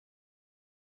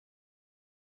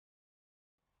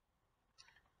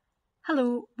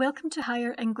Hello, welcome to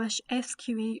Higher English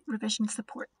SQA Revision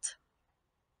Support.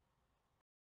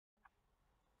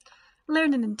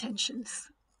 Learning intentions.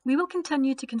 We will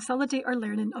continue to consolidate our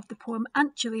learning of the poem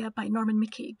Aunt Julia by Norman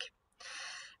MacCaig.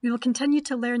 We will continue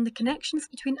to learn the connections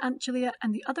between Aunt Julia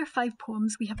and the other 5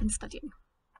 poems we have been studying.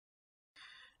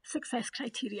 Success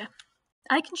criteria.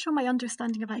 I can show my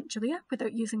understanding of Aunt Julia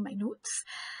without using my notes.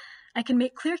 I can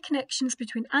make clear connections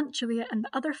between Aunt Julia and the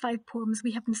other 5 poems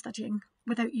we have been studying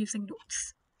without using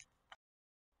notes.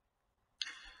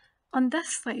 On this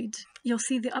slide, you'll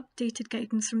see the updated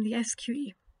guidance from the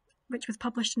SQA, which was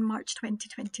published in March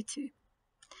 2022.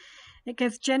 It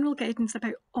gives general guidance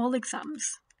about all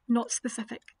exams, not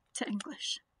specific to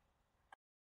English.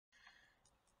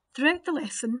 Throughout the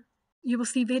lesson, you will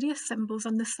see various symbols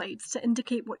on the slides to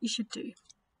indicate what you should do.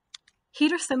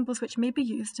 Here are symbols which may be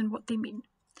used and what they mean.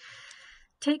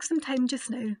 Take some time just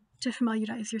now to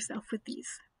familiarise yourself with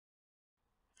these.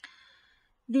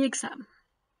 The exam.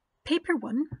 Paper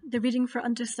 1, the Reading for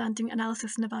Understanding,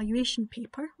 Analysis and Evaluation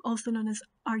paper, also known as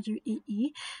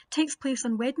RUAE, takes place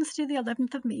on Wednesday the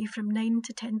 11th of May from 9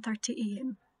 to 10:30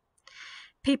 a.m.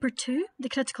 Paper 2, the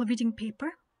Critical Reading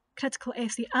paper, Critical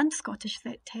Essay and Scottish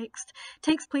Set Text,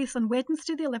 takes place on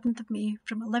Wednesday the 11th of May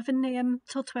from 11 a.m.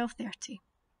 till 12:30.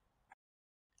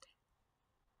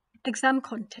 Exam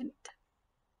content.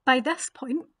 By this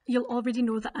point, you'll already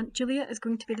know that Aunt Julia is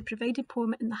going to be the provided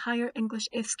poem in the Higher English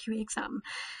SQA exam,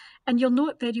 and you'll know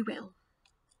it very well.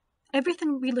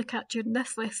 Everything we look at during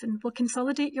this lesson will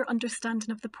consolidate your understanding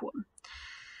of the poem.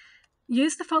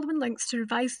 Use the following links to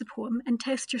revise the poem and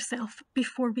test yourself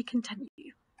before we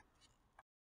continue.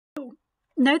 So,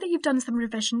 now that you've done some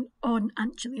revision on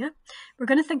Aunt Julia, we're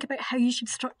going to think about how you should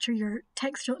structure your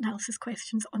textual analysis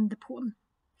questions on the poem.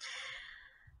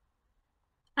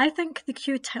 I think the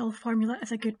Q-TIL formula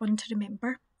is a good one to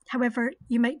remember. However,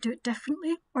 you might do it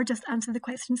differently or just answer the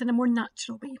questions in a more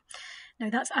natural way. Now,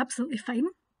 that's absolutely fine,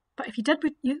 but if you did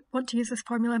want to use this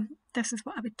formula, this is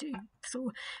what I would do.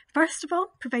 So, first of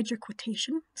all, provide your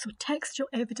quotation, so textual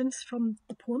evidence from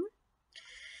the poem.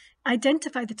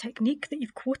 Identify the technique that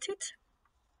you've quoted.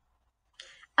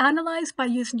 Analyse by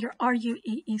using your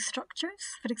RUAE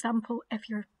structures. For example, if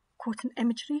you're quoting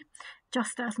imagery,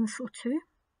 just as and so too.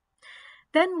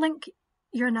 Then link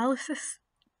your analysis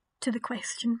to the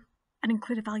question and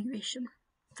include evaluation.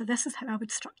 So this is how I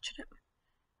would structure it.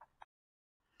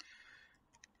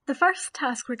 The first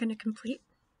task we're going to complete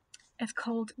is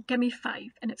called Gimme 5,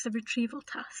 and it's a retrieval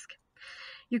task.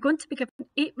 You're going to be given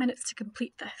 8 minutes to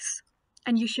complete this,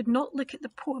 and you should not look at the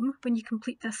poem when you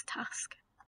complete this task.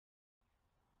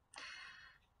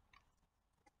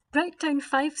 Write down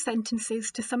 5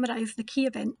 sentences to summarise the key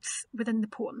events within the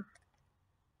poem.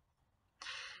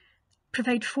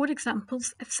 Provide 4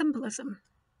 examples of symbolism.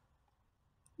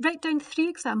 Write down 3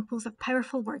 examples of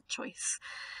powerful word choice.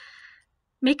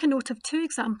 Make a note of 2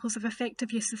 examples of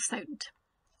effective use of sound.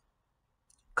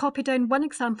 Copy down 1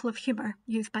 example of humour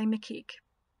used by MacCaig.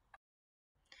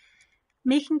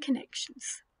 Making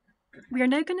connections. We are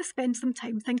now going to spend some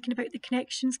time thinking about the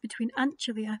connections between Aunt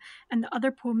Julia and the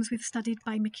other poems we've studied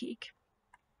by MacCaig.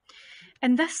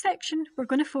 In this section, we're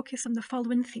going to focus on the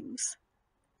following themes: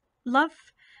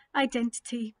 love,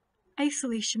 identity,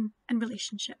 isolation, and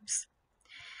relationships.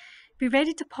 Be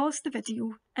ready to pause the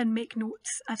video and make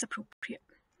notes as appropriate.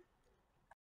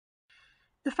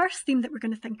 The first theme that we're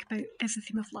going to think about is the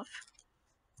theme of love.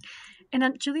 In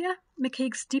Aunt Julia,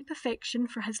 MacCaig's deep affection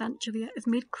for his Aunt Julia is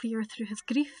made clear through his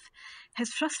grief,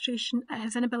 his frustration at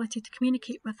his inability to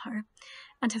communicate with her,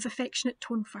 and his affectionate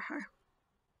tone for her.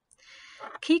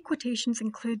 Key quotations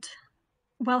include,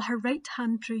 "While her right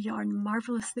hand drew yarn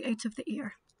marvellously out of the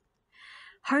air.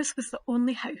 Hers was the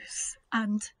only house,"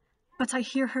 and "But I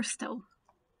hear her still."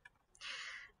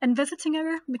 In Visiting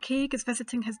Hour, MacCaig is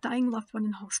visiting his dying loved one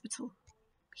in hospital.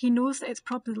 He knows that it's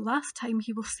probably the last time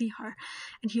he will see her,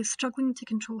 and he is struggling to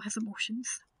control his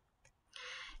emotions.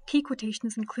 Key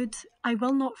quotations include, I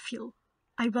will not feel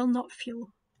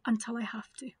until I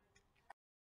have to."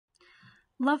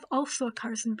 Love also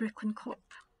occurs in Brooklyn Cop.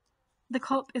 The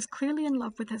cop is clearly in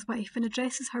love with his wife and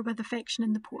addresses her with affection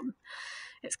in the poem.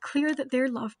 It's clear that their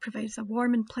love provides a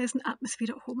warm and pleasant atmosphere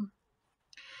at home.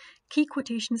 Key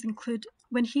quotations include,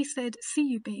 when he said, "See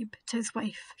you, babe," to his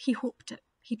wife, he hoped it,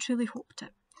 he truly hoped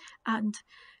it, and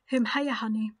 "Whom hiya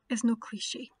honey" is no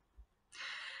cliche.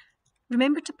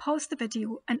 Remember to pause the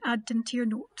video and add into your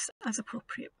notes as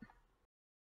appropriate.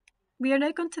 We are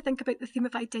now going to think about the theme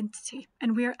of identity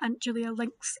and where Aunt Julia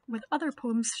links with other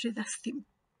poems through this theme.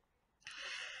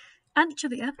 Aunt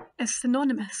Julia is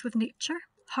synonymous with nature,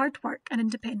 hard work and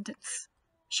independence.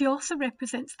 She also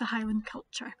represents the Highland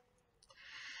culture.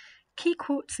 Key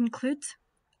quotes include,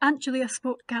 Aunt Julia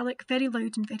spoke Gaelic very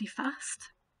loud and very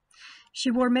fast. She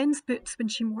wore men's boots when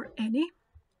she wore any,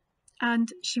 and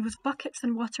she was buckets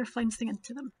and water flouncing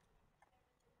into them.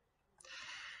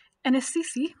 In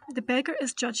Assisi, the beggar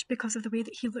is judged because of the way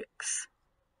that he looks.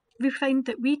 We find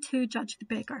that we too judge the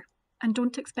beggar and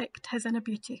don't expect his inner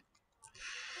beauty.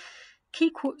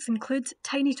 Key quotes include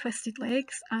tiny twisted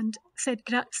legs and said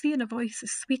grazie in a voice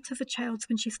as sweet as a child's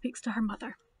when she speaks to her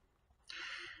mother.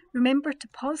 Remember to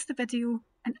pause the video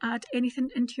and add anything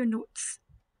into your notes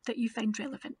that you find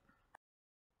relevant.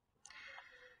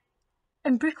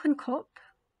 In Brooklyn Cop,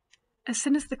 as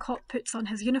soon as the cop puts on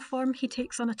his uniform, he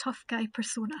takes on a tough guy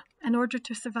persona in order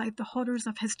to survive the horrors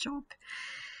of his job.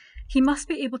 He must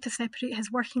be able to separate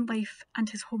his working life and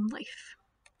his home life.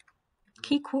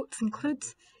 Key quotes include,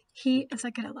 he is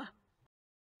a gorilla.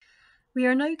 We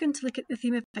are now going to look at the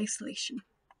theme of isolation.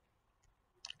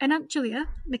 In Aunt Julia,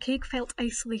 MacCaig felt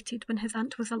isolated when his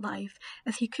aunt was alive,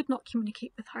 as he could not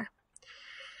communicate with her.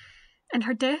 In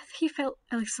her death, he felt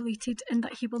isolated in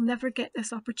that he will never get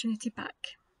this opportunity back.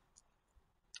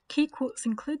 Key quotes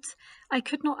include, I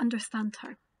could not understand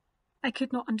her. I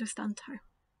could not understand her.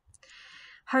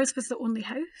 Hers was the only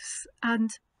house, and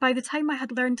by the time I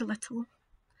had learned a little,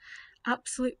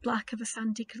 absolute black of a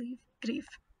sandy grave.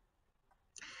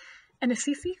 In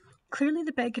Assisi, clearly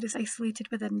the beggar is isolated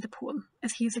within the poem,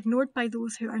 as he is ignored by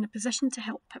those who are in a position to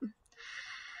help him.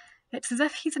 It's as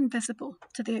if he's invisible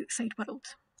to the outside world.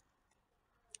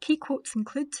 Key quotes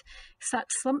include, sat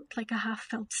slumped like a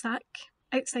half-filled sack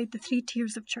outside the 3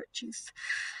 tiers of churches.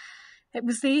 It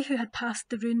was they who had passed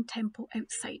the ruined temple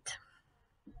outside.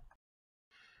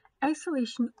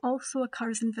 Isolation also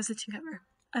occurs in visiting hour,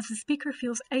 as the speaker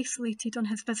feels isolated on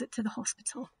his visit to the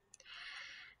hospital.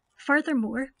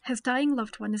 Furthermore, his dying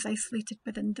loved one is isolated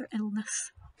within their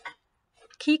illness.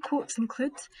 Key quotes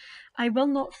include, I will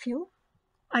not feel,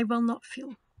 I will not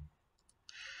feel.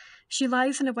 She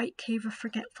lies in a white cave of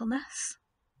forgetfulness.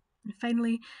 And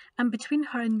finally, and between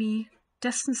her and me,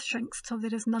 distance shrinks till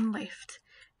there is none left,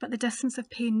 but the distance of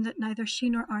pain that neither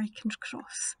she nor I can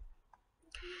cross.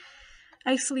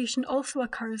 Isolation also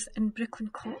occurs in Brooklyn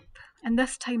Cop, and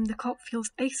this time the cop feels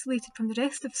isolated from the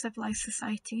rest of civilised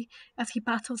society as he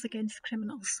battles against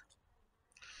criminals.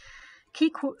 Key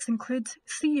quotes include,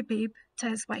 see you babe, to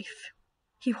his wife.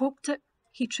 He hoped it,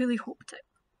 he truly hoped it.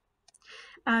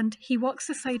 And he walks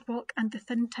the sidewalk and the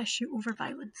thin tissue over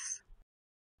violence.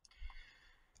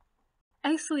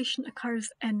 Isolation occurs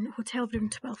in hotel room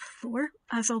 12th floor,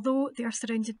 as although they are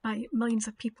surrounded by millions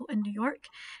of people in New York,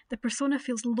 the persona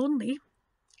feels lonely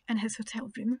in his hotel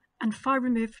room and far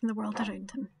removed from the world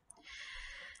around him.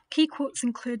 Key quotes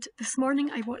include, this morning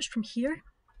I watched from here,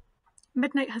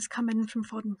 midnight has come in from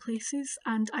foreign places,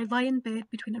 and I lie in bed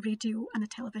between a radio and a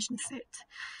television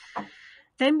set.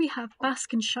 Then we have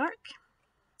Bask and Shark,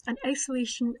 and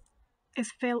isolation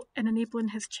is felt in enabling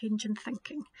his change in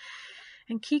thinking.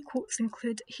 And key quotes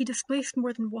include, he displaced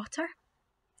more than water,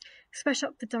 swish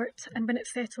up the dirt, and when it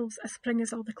settles, a spring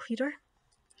is all the clearer.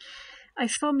 I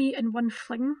saw me in one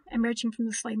fling, emerging from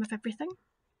the slime of everything.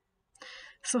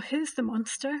 So who's the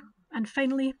monster? And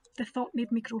finally, the thought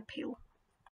made me grow pale.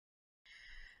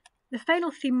 The final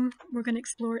theme we're going to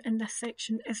explore in this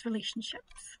section is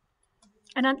relationships.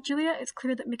 In Aunt Julia, it's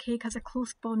clear that MacCaig has a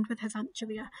close bond with his Aunt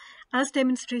Julia, as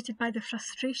demonstrated by the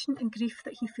frustration and grief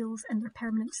that he feels in their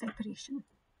permanent separation.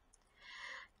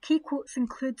 Key quotes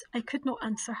include, I could not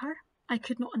answer her, I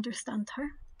could not understand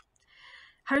her.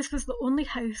 Hers was the only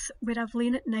house where I've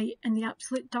lain at night in the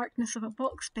absolute darkness of a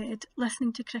box bed,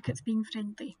 listening to crickets being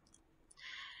friendly.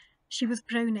 She was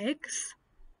brown eggs,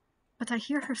 but I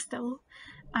hear her still,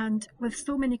 and with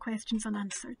so many questions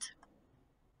unanswered.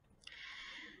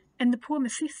 In the poem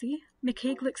Assisi,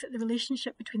 MacCaig looks at the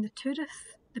relationship between the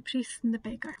tourist, the priest and the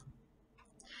beggar.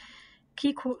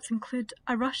 Key quotes include,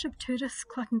 a rush of tourists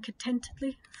clucking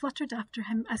contentedly fluttered after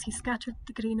him as he scattered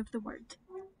the grain of the word.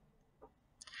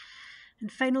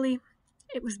 And finally,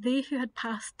 it was they who had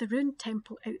passed the ruined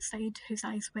temple outside whose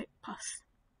eyes wept pus.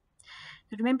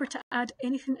 Now remember to add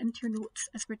anything into your notes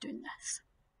as we're doing this.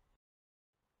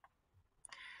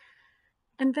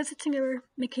 In visiting hour,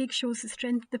 MacCaig shows the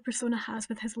strength the persona has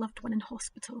with his loved one in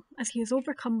hospital, as he is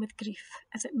overcome with grief,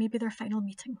 as it may be their final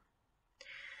meeting.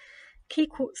 Key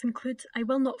quotes include, I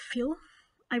will not feel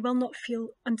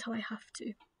until I have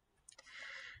to.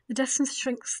 The distance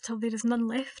shrinks till there is none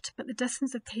left, but the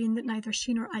distance of pain that neither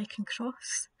she nor I can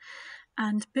cross,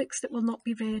 and books that will not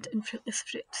be read in fruitless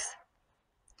fruits.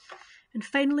 And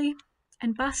finally,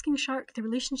 in Basking Shark, the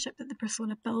relationship that the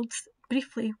persona builds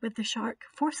briefly with the shark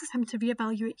forces him to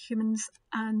reevaluate humans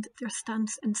and their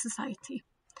stance in society.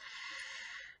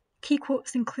 Key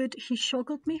quotes include, "He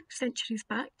shoggled me centuries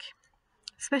back,"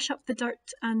 "Swish up the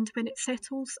dirt and when it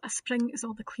settles, a spring is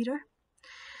all the clearer,"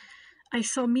 "I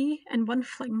saw me in one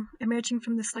fling emerging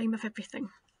from the slime of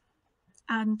everything,"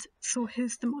 and "So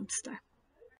who's the monster?"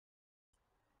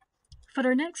 For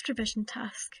our next revision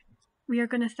task, we are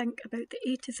going to think about the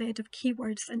A to Z of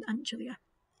keywords in Aunt Julia.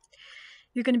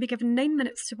 You're going to be given 9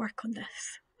 minutes to work on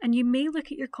this, and you may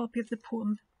look at your copy of the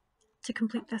poem to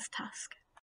complete this task.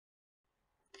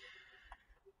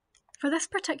 For this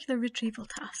particular retrieval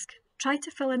task, try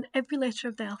to fill in every letter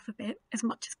of the alphabet as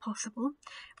much as possible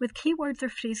with keywords or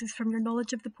phrases from your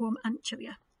knowledge of the poem Aunt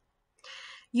Julia.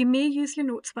 You may use your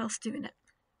notes whilst doing it,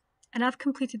 and I've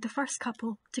completed the first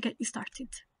couple to get you started.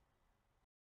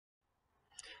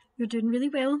 You're doing really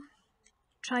well.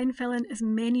 Try and fill in as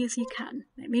many as you can.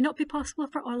 It may not be possible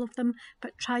for all of them,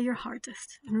 but try your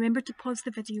hardest. And remember to pause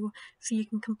the video so you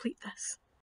can complete this.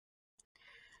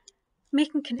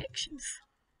 Making connections.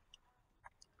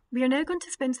 We are now going to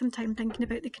spend some time thinking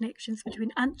about the connections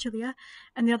between Aunt Julia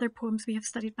and the other poems we have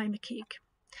studied by MacCaig.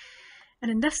 And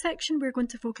in this section, we're going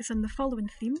to focus on the following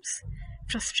themes: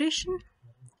 frustration,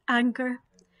 anger,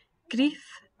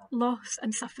 grief, loss,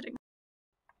 and suffering.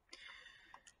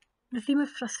 The theme of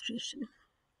frustration.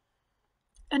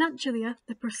 In Aunt Julia,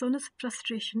 the persona's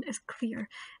frustration is clear,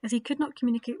 as he could not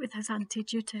communicate with his auntie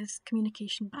due to his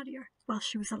communication barrier while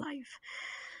she was alive.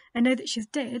 And now that she's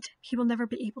dead, he will never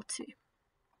be able to.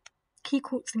 Key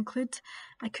quotes include,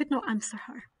 "I could not answer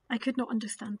her. I could not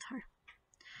understand her.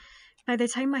 By the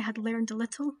time I had learned a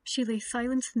little, she lay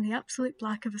silenced in the absolute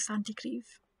black of a sandy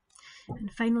grave."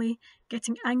 And finally,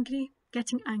 getting angry,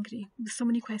 with so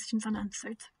many questions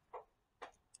unanswered.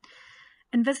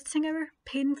 In Visiting Hour,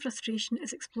 pain and frustration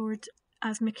is explored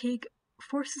as MacCaig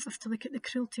forces us to look at the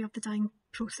cruelty of the dying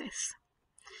process.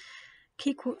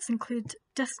 Key quotes include,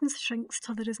 "Distance shrinks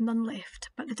till there is none left,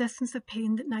 but the distance of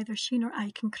pain that neither she nor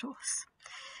I can cross."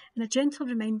 And a gentle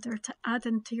reminder to add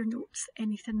into your notes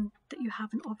anything that you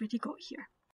haven't already got here.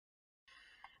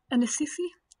 In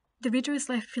Assisi, the reader is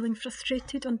left feeling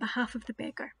frustrated on behalf of the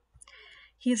beggar.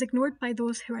 He is ignored by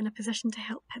those who are in a position to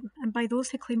help him, and by those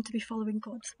who claim to be following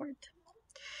God's word.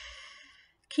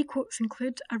 Key quotes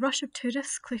include, "A rush of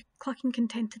tourists clucking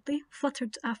contentedly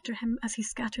fluttered after him as he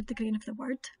scattered the grain of the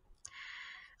word."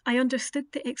 "I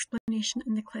understood the explanation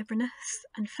and the cleverness."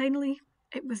 And finally,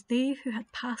 "It was they who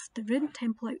had passed the ruined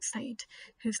temple outside,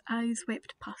 whose eyes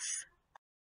wept pus."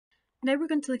 Now we're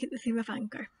going to look at the theme of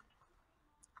anger.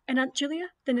 In Aunt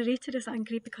Julia, the narrator is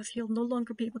angry because he'll no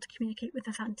longer be able to communicate with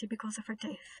his auntie because of her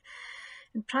death.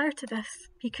 And prior to this,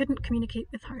 he couldn't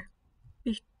communicate with her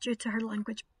due to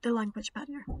the language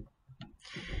barrier.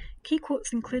 Key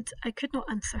quotes include, "I could not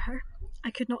answer her. I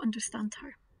could not understand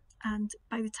her. And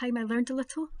by the time I learned a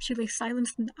little, she lay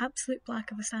silenced in the absolute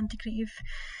black of a sandy grave."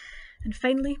 And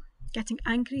finally, getting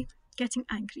angry,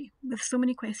 with so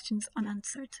many questions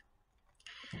unanswered.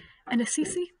 In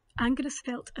Assisi, anger is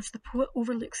felt as the poet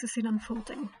overlooks the scene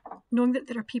unfolding, knowing that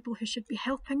there are people who should be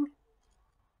helping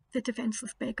the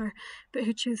defenceless beggar, but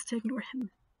who choose to ignore him.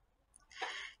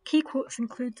 Key quotes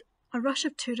include, "A rush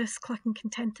of tourists clucking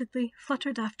contentedly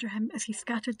fluttered after him as he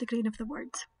scattered the grain of the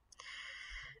word.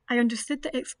 I understood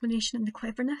the explanation and the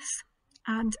cleverness,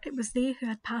 and it was they who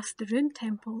had passed the ruined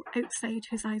temple outside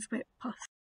whose eyes wept pus."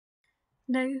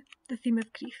 Now, the theme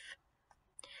of grief.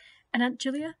 In Aunt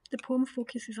Julia, the poem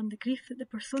focuses on the grief that the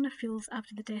persona feels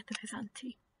after the death of his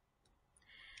auntie.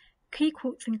 Key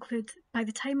quotes include, "By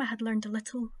the time I had learned a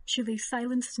little, she lay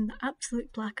silenced in the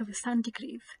absolute black of a sandy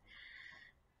grave.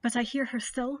 But I hear her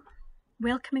still,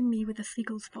 welcoming me with a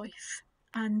seagull's voice,"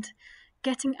 and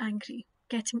getting angry,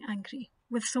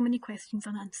 with so many questions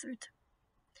unanswered.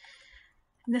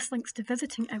 And this links to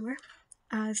Visiting Hour,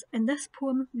 as in this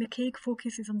poem, MacCaig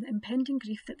focuses on the impending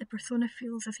grief that the persona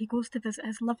feels as he goes to visit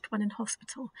his loved one in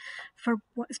hospital for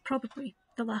what is probably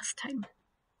the last time.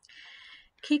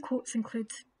 Key quotes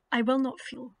include, I will not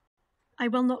feel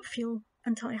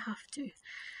until I have to,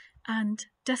 and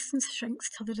distance shrinks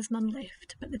till there is none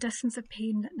left, but the distance of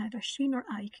pain that neither she nor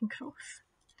I can cross.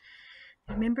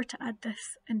 Remember to add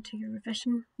this into your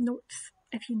revision notes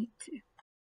if you need to.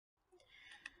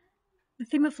 The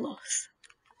theme of loss.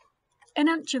 In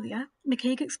Aunt Julia,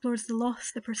 MacCaig explores the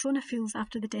loss the persona feels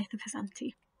after the death of his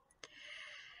auntie.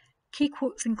 Key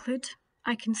quotes include,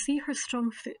 I can see her strong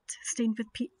foot stained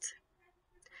with peat.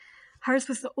 Hers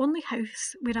was the only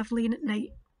house where I've lain at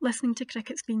night, listening to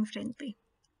crickets being friendly.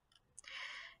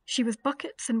 She was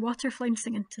buckets and water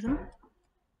flouncing into them.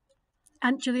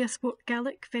 Aunt Julia spoke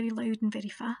Gaelic very loud and very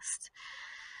fast.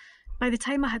 By the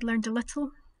time I had learned a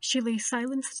little, she lay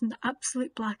silenced in the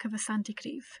absolute black of a sandy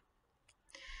grave.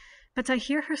 But I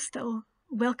hear her still,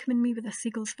 welcoming me with a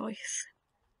seagull's voice.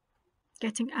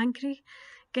 Getting angry,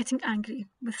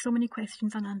 with so many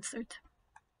questions unanswered.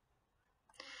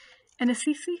 In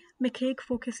Assisi, MacCaig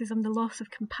focuses on the loss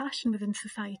of compassion within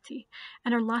society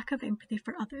and our lack of empathy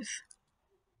for others.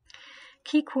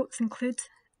 Key quotes include,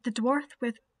 "The dwarf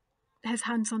with his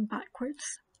hands on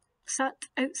backwards sat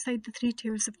outside the 3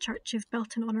 tiers of churches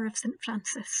built in honour of St.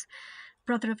 Francis,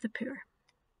 brother of the poor.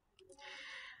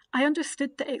 I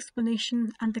understood the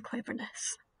explanation and the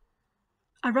cleverness.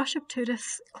 A rush of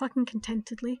tourists, clucking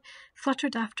contentedly,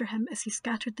 fluttered after him as he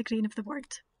scattered the grain of the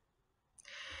word.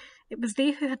 It was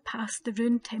they who had passed the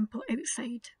ruined temple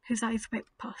outside, whose eyes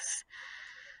wept pus,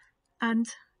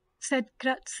 and said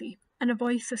grazie in a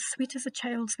voice as sweet as a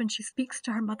child's when she speaks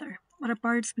to her mother, or a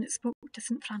bird's when it spoke to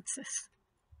St. Francis."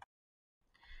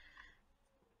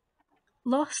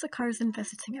 Loss occurs in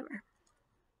visiting hour.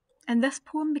 In this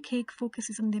poem, MacCaig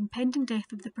focuses on the impending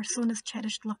death of the persona's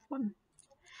cherished loved one.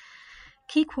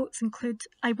 Key quotes include,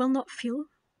 I will not feel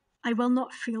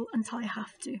until I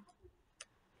have to.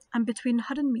 And between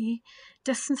her and me,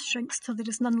 distance shrinks till there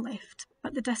is none left,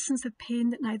 but the distance of pain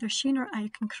that neither she nor I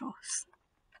can cross.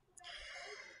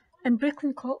 In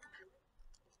Brooklyn Cop,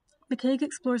 MacCaig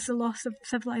explores the loss of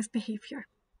civilised behaviour.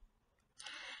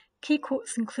 Key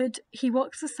quotes include, he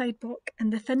walks the sidewalk in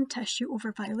the thin tissue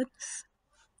over violence.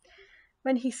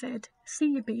 When he said, "See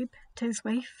you, babe," to his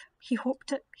wife, he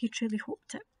hoped it, he truly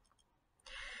hoped it.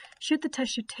 Should the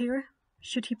tissue tear?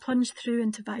 Should he plunge through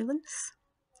into violence?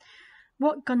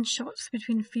 What gunshots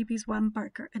between Phoebe's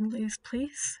Wamburger and Lou's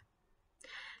place?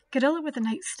 Gorilla with a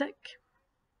nightstick.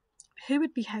 Who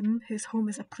would be him whose home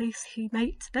is a place he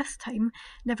might, this time,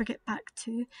 never get back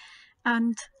to?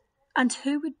 And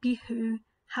who would be who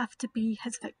have to be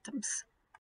his victims?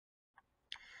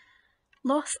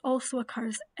 Loss also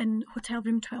occurs in Hotel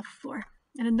Room 12th floor,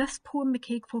 and in this poem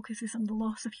MacCaig focuses on the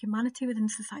loss of humanity within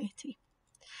society.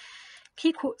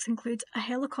 Key quotes include, a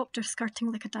helicopter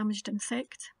skirting like a damaged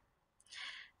insect.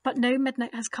 But now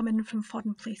midnight has come in from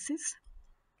foreign places.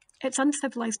 Its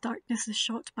uncivilised darkness is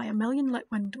shot by a million lit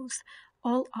windows,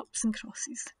 all ups and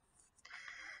crosses.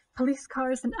 Police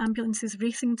cars and ambulances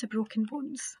racing to broken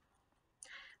bones.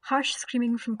 Harsh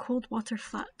screaming from cold water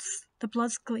flats, the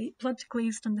blood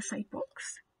glazed on the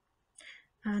sidewalks.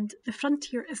 And the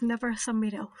frontier is never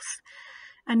somewhere else,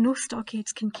 and no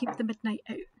stockades can keep the midnight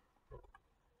out.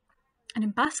 And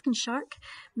in Baskin Shark,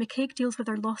 MacCaig deals with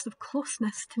our loss of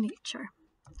closeness to nature.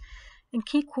 And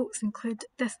key quotes include,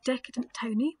 this decadent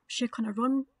townie shook on a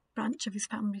rotten branch of his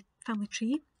family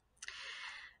tree.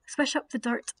 Swish up the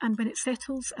dirt, and when it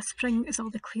settles, a spring is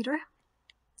all the clearer.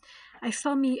 I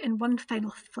saw me in one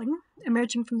final fling,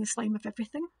 emerging from the slime of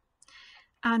everything.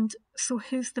 And so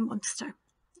who's the monster?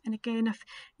 And again, if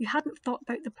you hadn't thought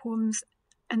about the poems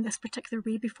in this particular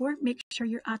way before, make sure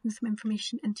you're adding some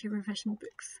information into your revision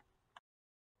books.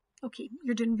 Okay,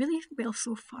 you're doing really well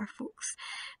so far, folks.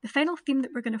 The final theme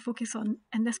that we're going to focus on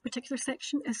in this particular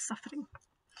section is suffering.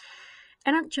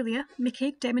 In Aunt Julia,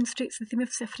 MacCaig demonstrates the theme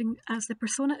of suffering as the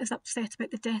persona is upset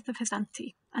about the death of his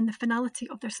auntie and the finality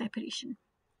of their separation.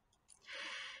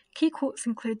 Key quotes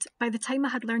include, by the time I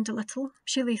had learned a little,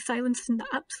 she lay silenced in the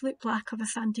absolute black of a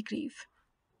sandy grave.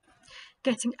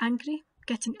 Getting angry,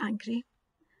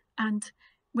 and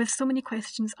with so many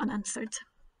questions unanswered.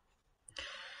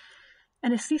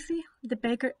 In Assisi, the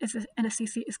beggar in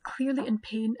Assisi is clearly in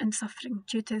pain and suffering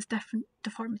due to his different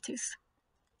deformities.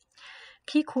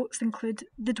 Key quotes include,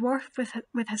 the dwarf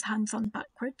with his hands on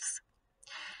backwards,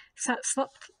 sat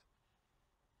slumped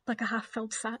like a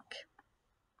half-filled sack,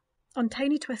 on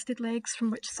tiny twisted legs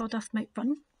from which sawdust might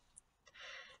run.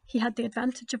 He had the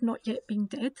advantage of not yet being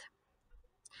dead.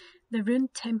 The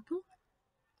ruined temple,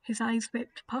 whose eyes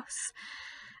wept pus,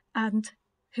 and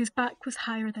whose back was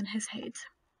higher than his head.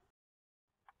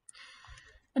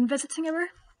 In visiting hour,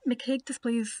 MacCaig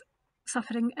displays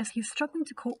suffering as he's struggling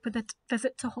to cope with a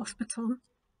visit to hospital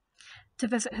to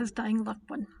visit his dying loved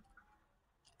one.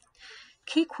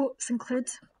 Key quotes include,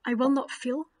 I will not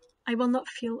feel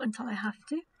until I have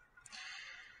to.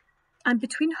 And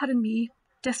between her and me,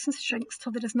 distance shrinks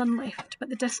till there is none left, but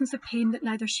the distance of pain that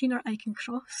neither she nor I can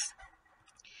cross.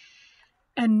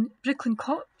 In Brooklyn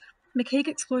Cop, MacCaig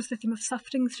explores the theme of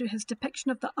suffering through his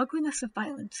depiction of the ugliness of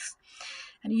violence,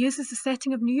 and he uses the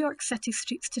setting of New York City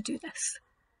streets to do this.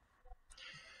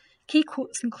 Key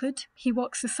quotes include, he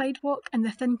walks the sidewalk in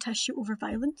the thin tissue over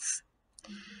violence.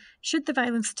 Should the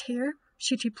violence tear?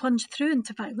 Should he plunge through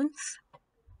into violence?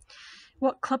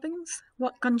 What clubbings?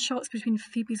 What gunshots between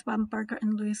Phoebe's Wamburger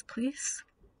and Lou's place?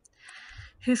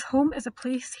 Whose home is a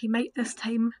place he might this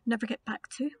time never get back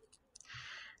to?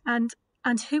 And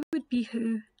who would be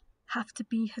who have to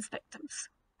be his victims?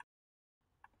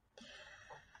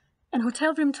 In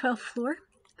Hotel Room 12th Floor,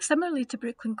 similarly to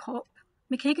Brooklyn Cop,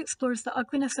 MacCaig explores the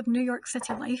ugliness of New York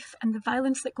City life and the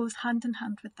violence that goes hand in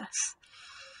hand with this.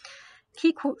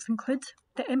 Key quotes include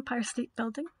the Empire State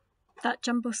Building, that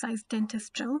jumbo-sized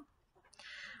dentist drill,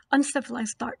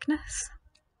 uncivilized darkness,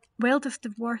 wildest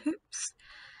of war whoops,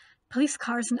 police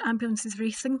cars and ambulances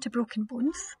racing to broken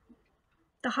bones,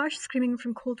 the harsh screaming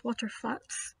from cold water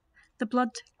flats, the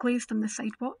blood glazed on the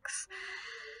sidewalks,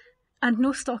 and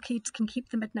no stockades can keep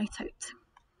the midnight out.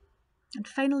 And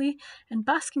finally, in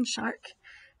Basking Shark,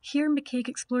 here MacCaig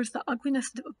explores the ugliness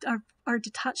of our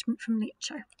detachment from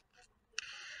nature.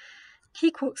 Key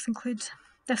quotes include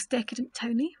this decadent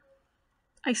townie,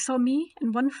 I saw me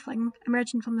in one fling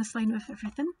emerging from the slime of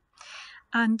everything,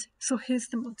 and so who's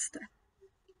the monster?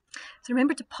 So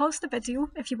remember to pause the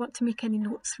video if you want to make any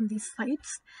notes from these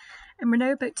slides, and we're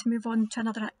now about to move on to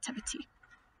another activity.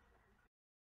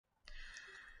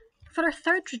 For our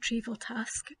third retrieval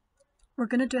task, we're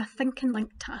going to do a think and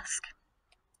link task,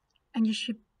 and you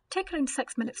should take around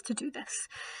 6 minutes to do this.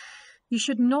 You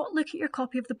should not look at your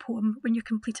copy of the poem when you're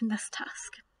completing this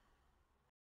task.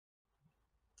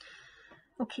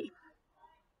 Okay,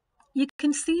 you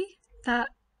can see that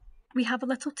we have a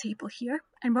little table here,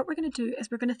 and what we're going to do is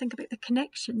we're going to think about the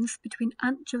connections between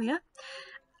Aunt Julia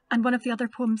and one of the other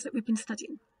poems that we've been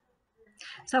studying.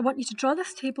 So I want you to draw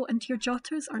this table into your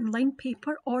jotters or on lined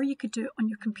paper, or you could do it on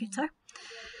your computer,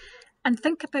 and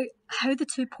think about how the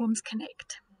two poems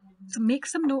connect. So make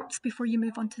some notes before you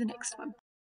move on to the next one.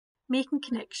 Making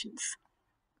connections.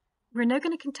 We're now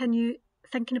going to continue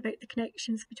thinking about the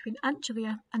connections between Aunt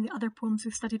Julia and the other poems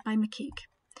we've studied by MacCaig.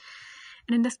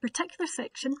 And in this particular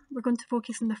section, we're going to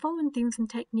focus on the following themes and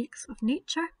techniques of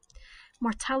nature,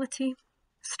 mortality,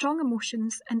 strong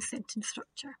emotions, and sentence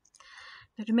structure.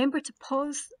 Now remember to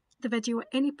pause the video at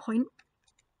any point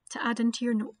to add into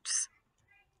your notes.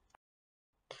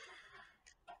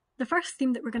 The first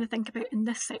theme that we're going to think about in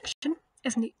this section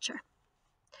is nature.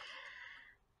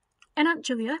 In Aunt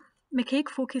Julia, MacCaig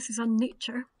focuses on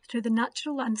nature through the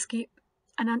natural landscape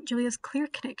and Aunt Julia's clear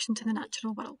connection to the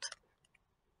natural world.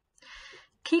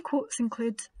 Key quotes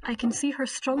include, I can see her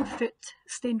strong foot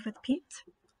stained with peat.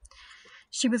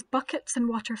 She was buckets and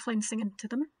water flouncing into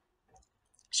them.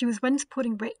 She was winds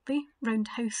pouring wetly round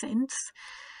house ends.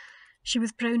 She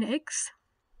was brown eggs.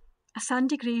 A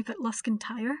sandy grave at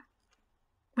Luskintyre,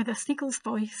 with a seagull's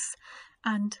voice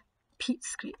and peat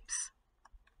scrapes.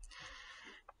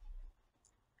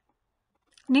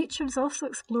 Nature is also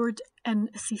explored in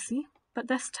Assisi, but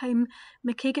this time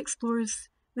MacCaig explores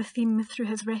the theme through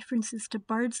his references to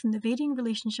birds and the varying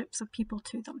relationships of people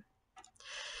to them.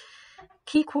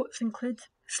 Key quotes include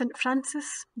St.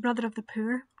 Francis, brother of the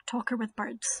poor, talker with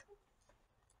birds.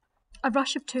 A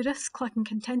rush of tourists, clucking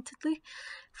contentedly,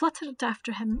 fluttered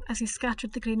after him as he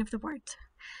scattered the grain of the word.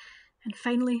 And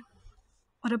finally,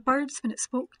 what a bird's when it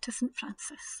spoke to St.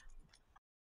 Francis.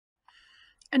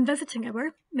 In Visiting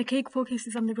Hour, MacCaig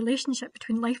focuses on the relationship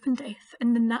between life and death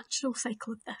and the natural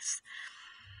cycle of this.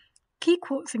 Key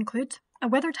quotes include, a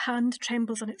withered hand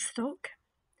trembles on its stalk,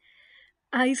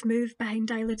 eyes move behind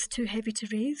eyelids too heavy to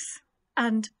raise,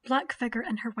 and black figure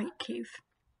in her white cave.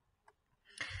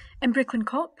 In Brooklyn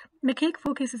Cop, MacCaig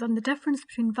focuses on the difference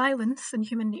between violence and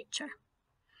human nature.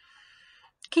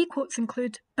 Key quotes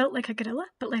include, built like a gorilla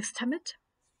but less timid,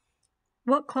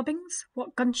 what clubbings,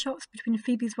 what gunshots between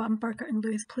Phoebe's Wamburger and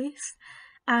Louis Place,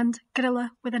 and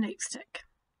gorilla with a nightstick.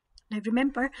 Now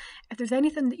remember, if there's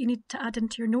anything that you need to add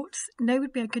into your notes, now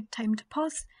would be a good time to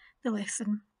pause the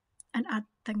lesson and add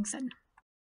things in.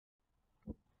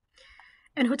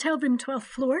 In Hotel Room 12th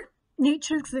Floor,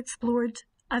 nature is explored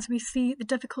as we see the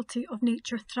difficulty of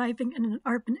nature thriving in an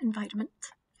urban environment.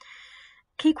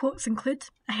 Key quotes include,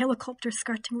 a helicopter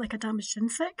skirting like a damaged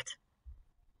insect,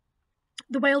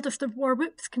 the wildest of war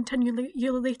whoops continually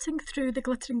ululating through the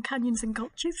glittering canyons and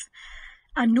gulches,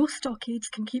 and no stockades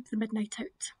can keep the midnight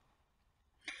out.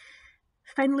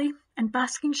 Finally, in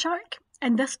Basking Shark,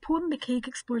 in this poem MacCaig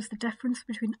explores the difference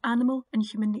between animal and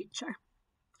human nature.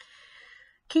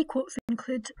 Key quotes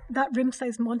include, that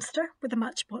room-sized monster with a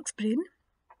matchbox brain,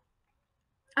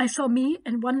 I saw me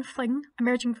in one fling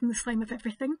emerging from the slime of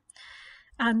everything,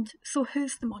 and so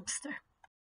who's the monster?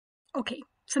 Okay,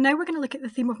 so now we're going to look at the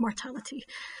theme of mortality.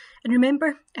 And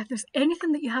remember, if there's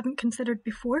anything that you haven't considered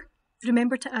before,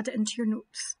 remember to add it into your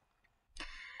notes.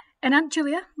 In Aunt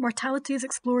Julia, mortality is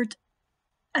explored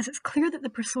as it's clear that the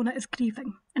persona is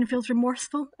grieving and feels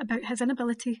remorseful about his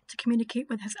inability to communicate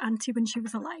with his auntie when she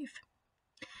was alive.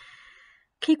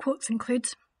 Key quotes include,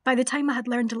 by the time I had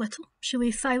learned a little, she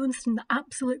lay silenced in the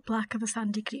absolute black of a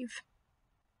sandy grave.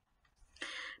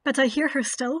 But I hear her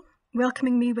still,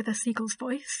 welcoming me with a seagull's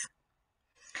voice.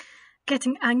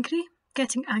 getting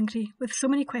angry with so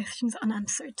many questions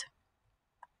unanswered.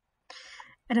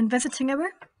 And in Visiting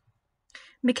Hour,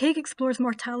 MacCaig explores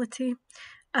mortality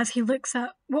as he looks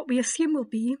at what we assume will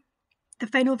be the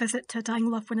final visit to a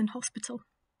dying loved one in hospital.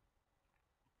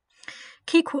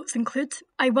 Key quotes include,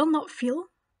 I will not feel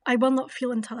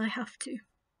until I have to.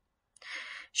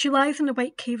 She lies in a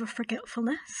white cave of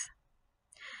forgetfulness.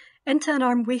 Into an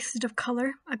arm wasted of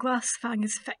colour, a glass fang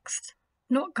is fixed,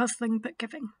 not guzzling but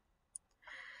giving.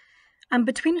 And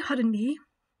between her and me,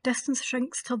 distance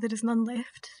shrinks till there is none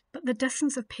left, but the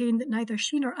distance of pain that neither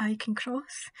she nor I can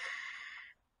cross,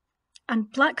 and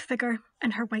black figure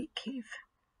in her white cave.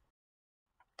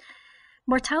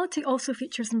 Mortality also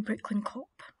features in Brooklyn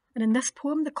Cop, and in this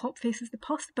poem the cop faces the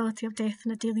possibility of death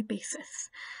on a daily basis.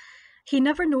 He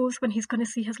never knows when he's going to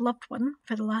see his loved one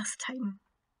for the last time.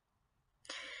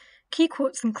 Key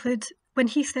quotes include, when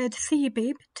he said, see you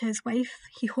babe, to his wife,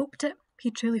 he hoped it, he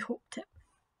truly hoped it.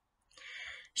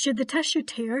 Should the tissue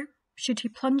tear, should he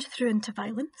plunge through into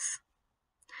violence?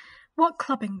 What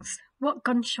clubbings, what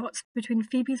gunshots between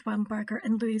Phoebe's Wamburger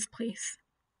and Louis's place?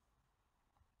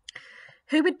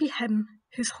 Who would be him,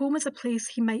 whose home is a place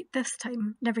he might this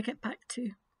time never get back to?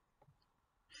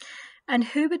 And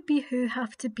who would be who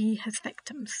have to be his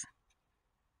victims?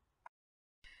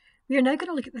 We are now going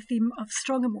to look at the theme of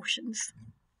strong emotions.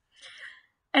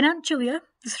 In Aunt Julia,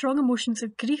 the strong emotions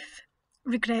of grief,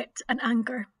 regret and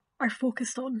anger are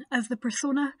focused on as the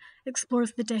persona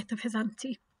explores the death of his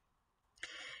auntie.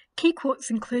 Key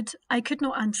quotes include, I could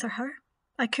not answer her,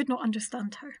 I could not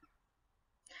understand her.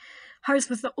 Hers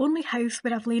was the only house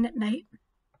where I've lain at night.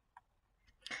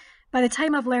 By the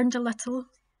time I've learned a little,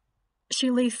 she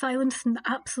lay silenced in the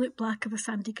absolute black of a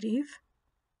sandy grave.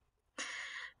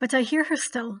 But I hear her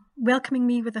still, welcoming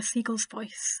me with a seagull's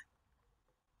voice.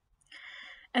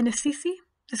 In Assisi,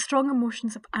 the strong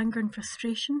emotions of anger and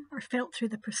frustration are felt through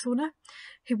the persona,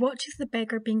 who watches the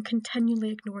beggar being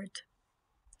continually ignored.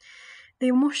 The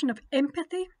emotion of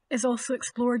empathy is also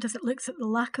explored as it looks at the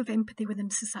lack of empathy within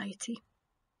society.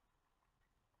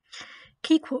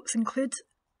 Key quotes include,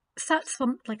 sat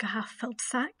slumped like a half-filled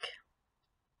sack.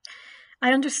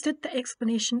 I understood the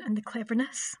explanation and the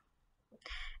cleverness.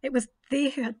 It was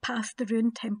they who had passed the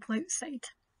ruined temple outside.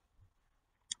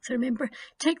 So remember,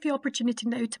 take the opportunity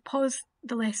now to pause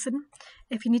the lesson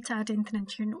if you need to add anything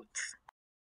into your notes.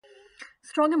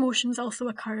 Strong emotions also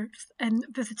occurs in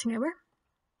Visiting Hour.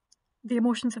 The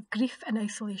emotions of grief and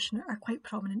isolation are quite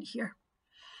prominent here.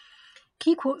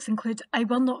 Key quotes include, I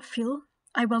will not feel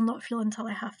until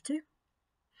I have to.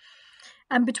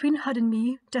 And between her and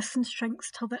me, distance shrinks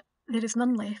till there is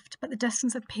none left, but the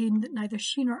distance of pain that neither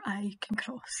she nor I can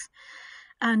cross.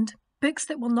 And books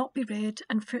that will not be read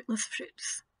and fruitless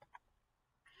fruits.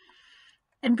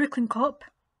 In Brooklyn Cop,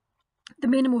 the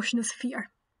main emotion is fear.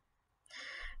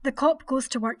 The cop goes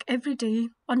to work every day,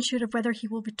 unsure of whether he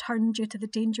will return due to the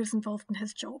dangers involved in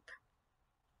his job.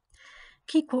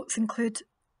 Key quotes include,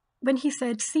 when he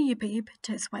said, see you babe,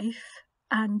 to his wife,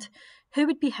 and who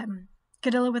would be him,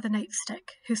 gorilla with a nightstick,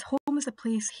 whose home is a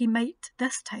place he might,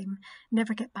 this time,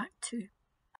 never get back to.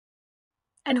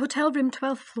 In Hotel Room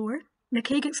 12th Floor,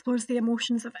 MacCaig explores the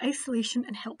emotions of isolation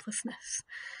and helplessness.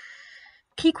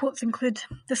 Key quotes include,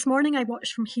 this morning I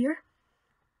watched from here.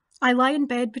 I lie in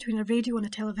bed between a radio and a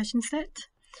television set.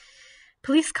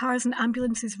 Police cars and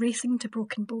ambulances racing to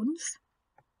broken bones.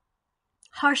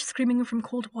 Harsh screaming from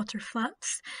cold water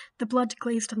flats, the blood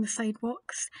glazed on the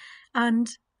sidewalks,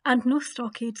 and no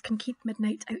stockades can keep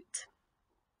midnight out.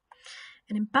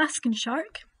 And in Basque and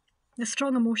Shark, the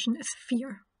strong emotion is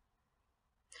fear.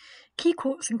 Key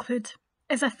quotes include,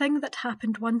 is a thing that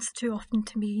happened once too often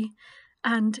to me,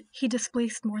 and he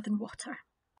displaced more than water.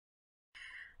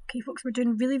 Okay, folks, we're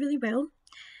doing really, really well.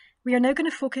 We are now going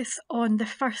to focus on the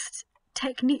first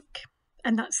technique,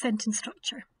 and that's sentence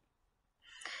structure.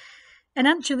 In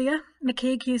Aunt Julia,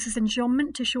 MacCaig uses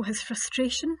enjambment to show his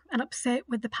frustration and upset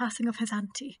with the passing of his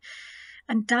auntie,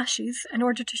 and dashes in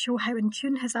order to show how in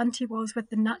tune his auntie was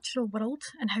with the natural world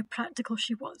and how practical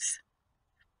she was.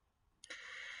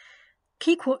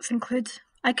 Key quotes include,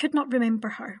 I could not remember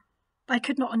her. I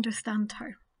could not understand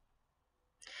her.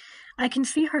 I can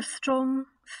see her strong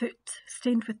foot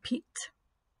stained with peat.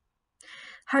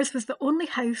 Hers was the only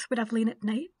house where I've lain at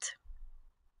night.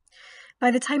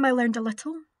 By the time I learned a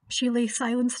little, she lay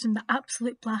silenced in the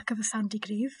absolute black of a sandy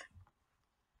grave.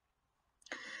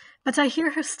 But I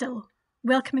hear her still,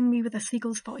 welcoming me with a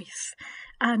seagull's voice,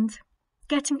 and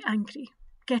getting angry,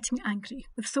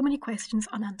 with so many questions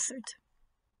unanswered.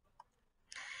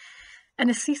 In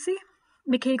Assisi,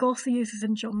 MacCaig also uses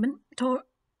enjambment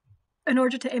in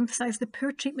order to emphasise the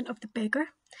poor treatment of the beggar,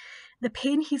 the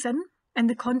pain he's in, and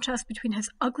the contrast between his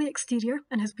ugly exterior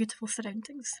and his beautiful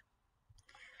surroundings.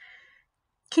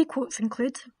 Key quotes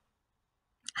include,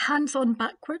 "Hands on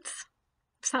backwards,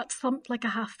 sat slumped like a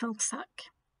half-filled sack.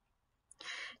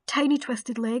 Tiny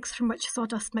twisted legs from which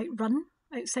sawdust might run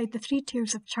outside the 3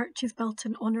 tiers of churches built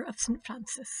in honour of St.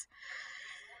 Francis.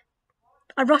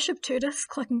 A rush of tourists,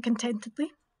 clucking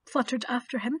contentedly, fluttered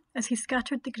after him as he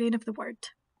scattered the grain of the word.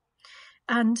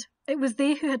 And it was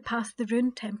they who had passed the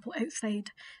ruined temple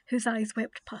outside, whose eyes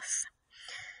wept pus."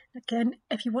 Again,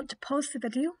 if you want to pause the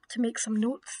video to make some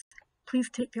notes, please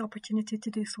take the opportunity to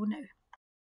do so now.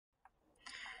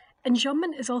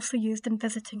 Enjambment is also used in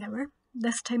visiting hour,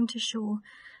 this time to show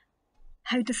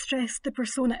how distressed the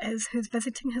persona is who is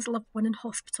visiting his loved one in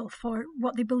hospital for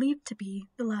what they believe to be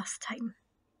the last time.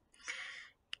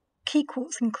 Key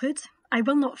quotes include, "I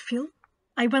will not feel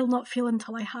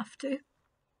until I have to.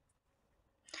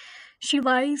 She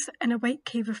lies in a white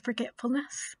cave of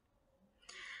forgetfulness.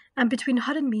 And between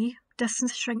her and me,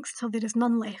 distance shrinks till there is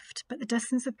none left, but the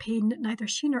distance of pain that neither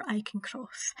she nor I can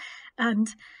cross,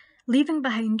 and leaving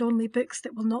behind only books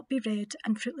that will not be read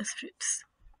and fruitless fruits."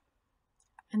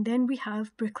 And then we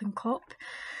have Brooklyn Cop.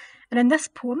 And in this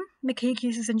poem, MacCaig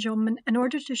uses enjambment in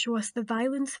order to show us the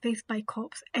violence faced by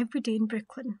cops every day in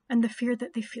Brooklyn and the fear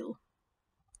that they feel.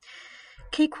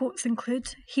 Key quotes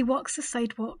include, "He walks the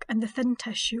sidewalk and the thin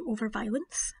tissue over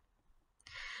violence.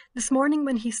 This morning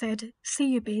when he said,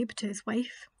 'See you, babe,' to his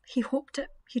wife, he hoped it,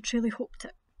 he truly hoped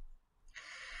it.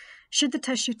 Should the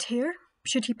tissue tear?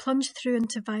 Should he plunge through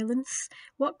into violence?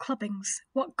 What clubbings,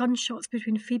 what gunshots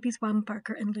between Phoebe's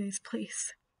Wamburger and Louis'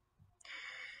 place?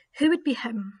 Who would be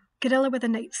him, gorilla with a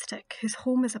nightstick, whose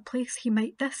home is a place he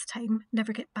might this time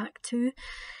never get back to?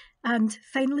 And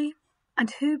finally,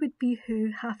 and who would be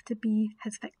who have to be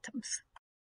his victims?"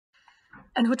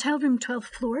 In Hotel Room 12th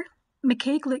Floor,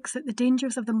 MacCaig looks at the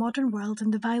dangers of the modern world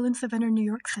and the violence of inner New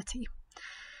York City.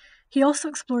 He also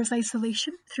explores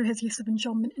isolation through his use of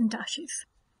enjambment and dashes.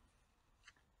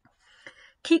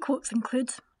 Key quotes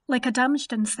include, "Like a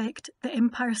damaged insect, the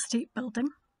Empire State Building.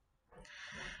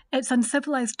 Its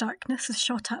uncivilized darkness is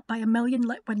shot at by a million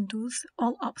lit windows,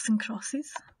 all ups and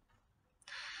crosses.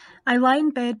 I lie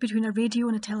in bed between a radio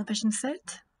and a television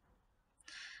set.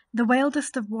 The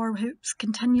wildest of war whoops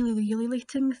continually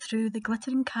ululating through the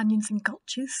glittering canyons and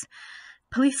gulches,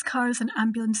 police cars and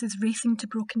ambulances racing to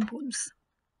broken bones.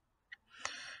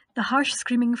 The harsh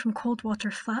screaming from cold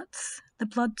water flats, the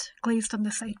blood glazed on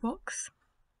the sidewalks.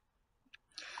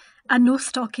 And no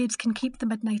stockades can keep the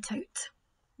midnight out."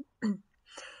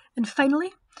 And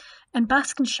finally, in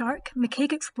Basque and Shark,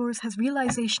 MacCaig explores his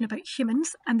realisation about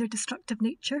humans and their destructive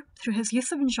nature through his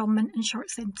use of enjambment in short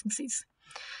sentences.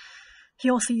 He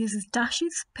also uses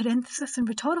dashes, parentheses and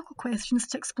rhetorical questions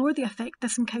to explore the effect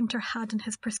this encounter had on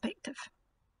his perspective.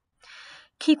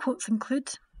 Key quotes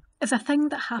include, "Is a thing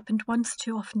that happened once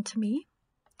too often to me,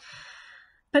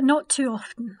 but not too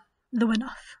often, though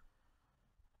enough.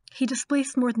 He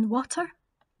displaced more than water.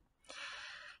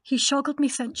 He shoggled me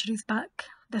centuries back,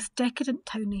 this decadent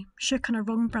townie, shook on a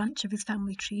wrong branch of his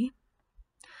family tree.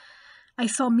 I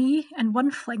saw me, in one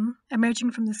fling,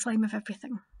 emerging from the slime of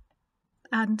everything.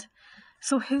 And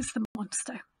so who's the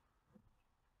monster?"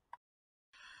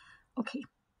 Okay.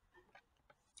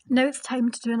 Now it's time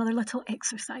to do another little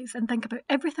exercise and think about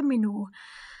everything we know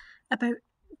about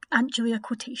Aunt Julia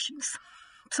quotations.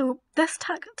 So this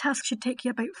task should take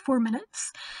you about 4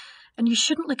 minutes, and you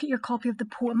shouldn't look at your copy of the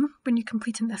poem when you're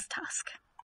completing this task.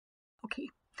 Okay.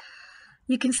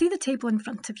 You can see the table in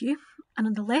front of you, and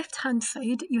on the left-hand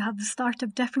side, you have the start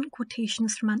of different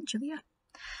quotations from Aunt Julia.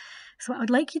 So what I'd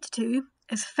like you to do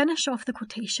is finish off the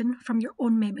quotation from your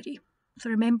own memory. So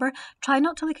remember, try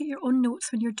not to look at your own notes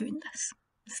when you're doing this.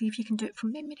 See if you can do it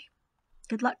from memory.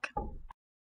 Good luck.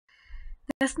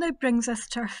 This now brings us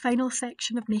to our final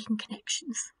section of making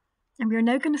connections. And we are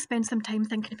now going to spend some time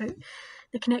thinking about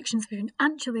the connections between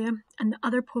Aunt Julia and the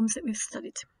other poems that we've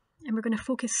studied. And we're going to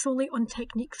focus solely on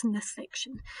techniques in this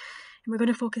section. And we're going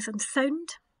to focus on sound,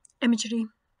 imagery,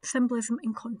 symbolism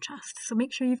and contrast. So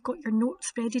make sure you've got your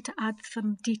notes ready to add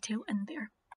some detail in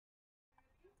there.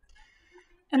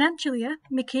 In Aunt Julia,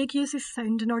 MacCaig uses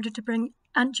sound in order to bring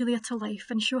Aunt Julia to life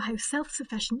and show how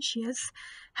self-sufficient she is,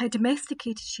 how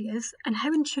domesticated she is, and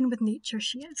how in tune with nature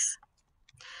she is.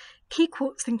 Key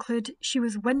quotes include, "She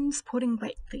was winds pouring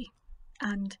wetly,"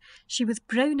 and "She was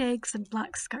brown eggs and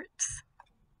black skirts."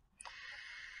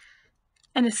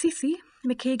 In Assisi,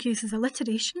 MacCaig uses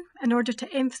alliteration in order to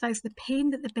emphasise the pain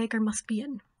that the beggar must be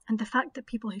in, and the fact that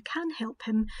people who can help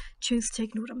him choose to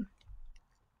ignore him.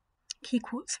 Key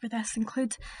quotes for this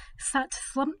include, "Sat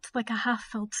slumped like a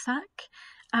half-filled sack,"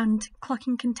 and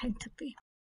 "clucking contentedly."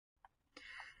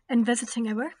 In Visiting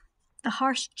Hour, the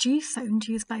harsh G sound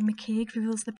used by MacCaig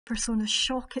reveals the persona's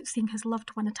shock at seeing his loved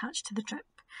one attached to the drip.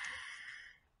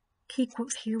 Key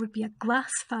quotes here would be, "A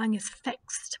glass fang is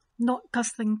fixed, not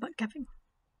guzzling but giving."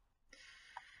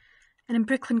 And in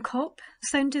Brooklyn Cop,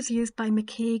 sound is used by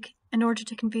MacCaig in order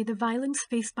to convey the violence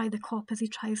faced by the cop as he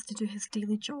tries to do his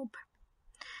daily job.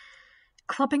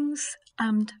 Clubbings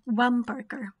and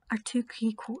Whamburger are two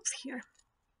key quotes here.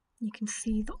 You can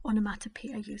see the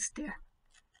onomatopoeia used there.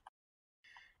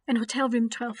 In Hotel Room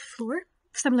 12th Floor,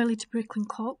 similarly to Brooklyn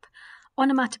Cop,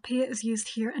 onomatopoeia is used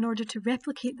here in order to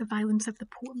replicate the violence of the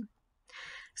poem.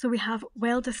 So we have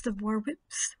wildest of war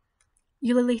whoops,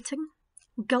 ululating,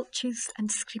 gulches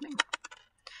and screaming.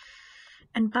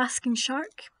 In Basking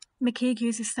Shark, MacCaig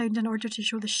uses sound in order to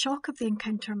show the shock of the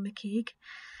encounter on MacCaig,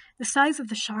 the size of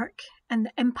the shark and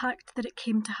the impact that it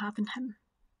came to have on him.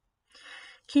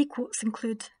 Key quotes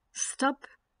include stub,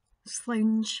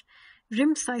 slounge,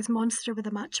 room-sized monster with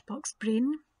a matchbox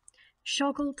brain,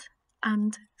 shoggled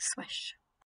and swish.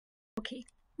 Okay,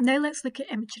 now let's look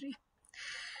at imagery.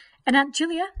 In Aunt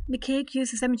Julia, MacCaig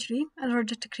uses imagery in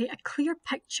order to create a clear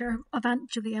picture of Aunt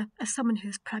Julia as someone who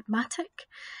is pragmatic,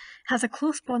 has a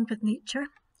close bond with nature,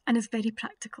 and is very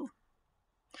practical.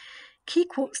 Key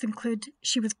quotes include,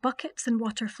 "She was buckets and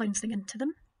water flouncing into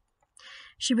them,"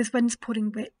 "She was winds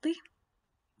pouring wetly,"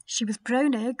 "She was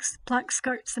brown eggs, black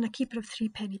skirts and a keeper of 3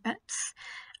 penny bits,"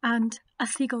 and "A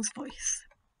seagull's voice."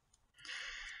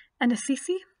 In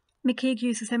Assisi, MacCaig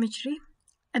uses imagery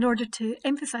in order to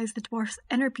emphasise the dwarf's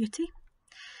inner beauty,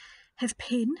 his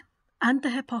pain, and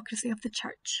the hypocrisy of the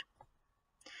church.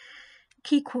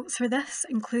 Key quotes for this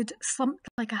include "slumped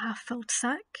like a half-filled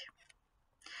sack,"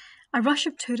 "A rush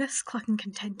of tourists clucking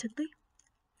contentedly,"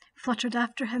 "fluttered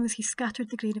after him as he scattered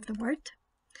the grain of the word,"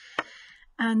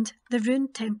 and "the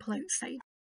ruined temple outside."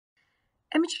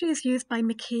 Imagery is used by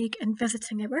MacCaig in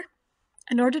Visiting Hour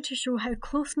in order to show how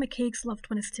close MacCaig's loved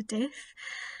one is to death,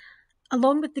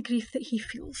 along with the grief that he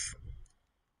feels.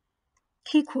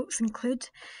 Key quotes include,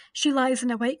 "She lies in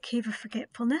a white cave of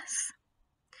forgetfulness,"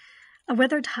 "A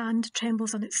withered hand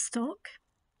trembles on its stalk,"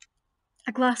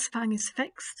 "A glass fang is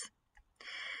fixed,"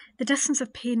 "The distance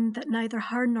of pain that neither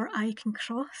her nor I can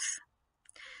cross,"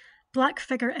 "Black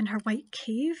figure in her white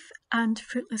cave," and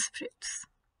 "Fruitless fruits."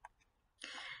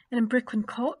 And in Brooklyn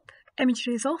Cop,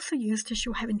 imagery is also used to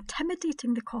show how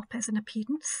intimidating the cop is in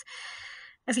appearance,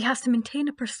 as he has to maintain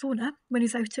a persona when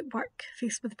he's out at work,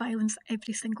 faced with violence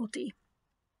every single day.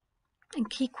 And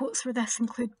key quotes for this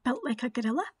include "built like a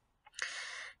gorilla,"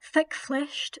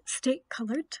 "thick-fleshed,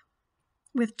 steak-coloured,"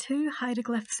 with 2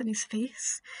 hieroglyphs in his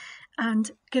face,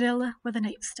 and "gorilla with a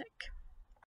nightstick."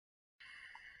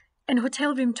 In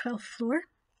Hotel Room 12th Floor,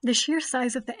 the sheer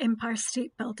size of the Empire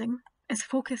State Building is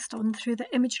focused on through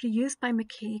the imagery used by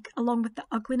MacCaig, along with the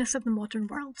ugliness of the modern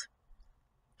world.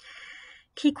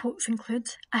 Key quotes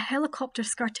include, "A helicopter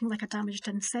skirting like a damaged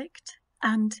insect,"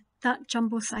 and "that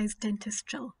jumbo-sized dentist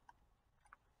drill."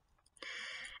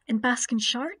 In Basking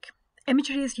Shark,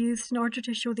 imagery is used in order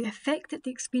to show the effect that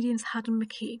the experience had on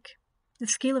MacCaig, the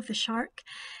scale of the shark,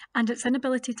 and its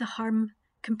inability to harm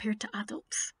compared to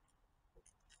adults.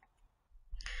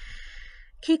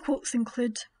 Key quotes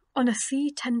include, "On a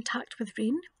sea tin-tacked with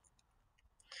rain,"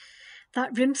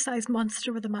 "That room-sized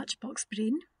monster with a matchbox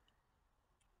brain,"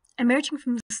 "Emerging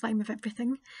from the slime of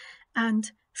everything,"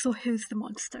 and "So who's the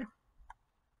monster?"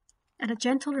 And a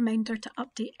gentle reminder to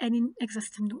update any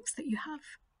existing notes that you have.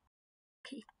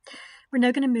 Okay, we're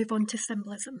now going to move on to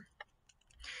symbolism.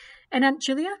 In Aunt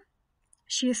Julia,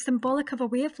 she is symbolic of a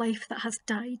way of life that has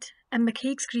died, and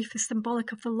MacCaig's grief is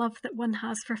symbolic of the love that one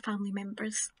has for family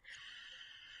members.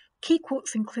 Key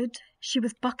quotes include, "She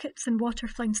was buckets and water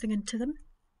flouncing into them,"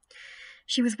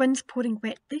 "She was winds pouring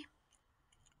wetly,"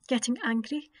 getting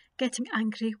angry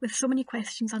with so many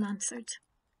questions unanswered."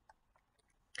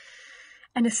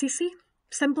 In Assisi,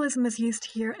 symbolism is used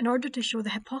here in order to show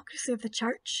the hypocrisy of the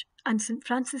church, and St.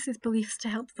 Francis's beliefs to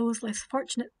help those less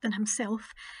fortunate than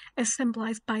himself is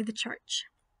symbolised by the church.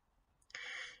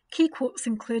 Key quotes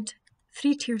include,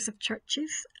 "3 tiers of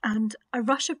churches," and "A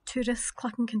rush of tourists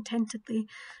clucking contentedly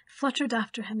fluttered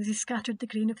after him as he scattered the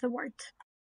grain of the word."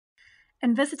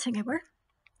 In Visiting Hour,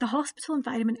 the hospital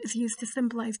environment is used to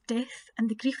symbolise death and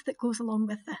the grief that goes along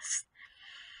with this.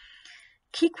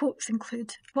 Key quotes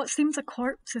include, "What seems a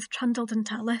corpse is trundled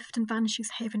into a lift and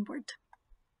vanishes heavenward,"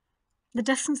 "The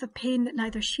distance of pain that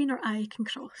neither she nor I can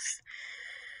cross."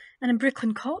 And in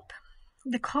Brooklyn Cop,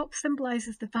 the cop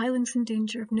symbolises the violence and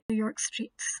danger of New York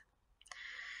streets.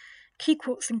 Key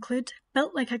quotes include,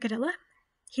 "Built like a gorilla,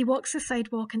 he walks the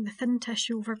sidewalk in the thin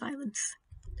tissue over violence.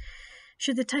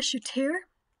 Should the tissue tear,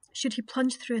 should he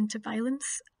plunge through into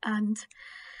violence?" And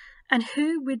And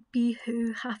who would be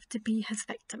who have to be his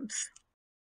victims?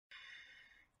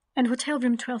 In Hotel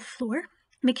Room 12th Floor,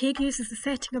 MacCaig uses the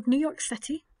setting of New York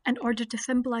City in order to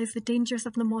symbolise the dangers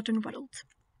of the modern world.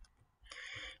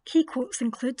 Key quotes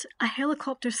include a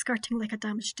helicopter skirting like a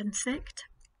damaged insect,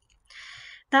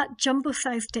 that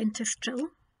jumbo-sized dentist drill,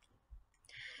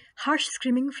 harsh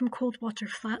screaming from cold water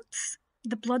flats,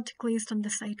 the blood glazed on the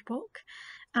sidewalk,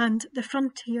 and the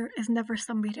frontier is never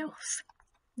somewhere else.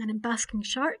 And in Basking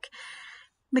Shark,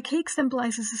 MacCaig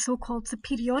symbolises the so-called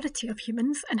superiority of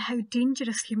humans and how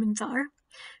dangerous humans are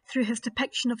through his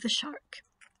depiction of the shark.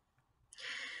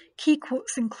 Key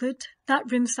quotes include that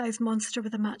room-sized monster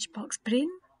with a matchbox brain,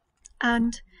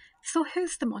 and so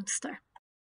who's the monster?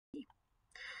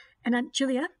 In Aunt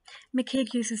Julia,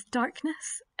 MacCaig uses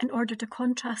darkness in order to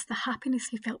contrast the happiness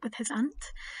he felt with his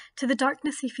aunt to the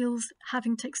darkness he feels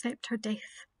having to accept her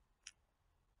death.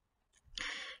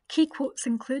 Key quotes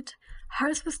include,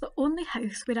 hers was the only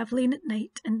house where I've lain at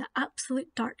night in the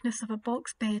absolute darkness of a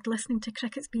box bed listening to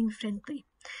crickets being friendly.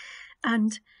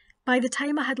 And by the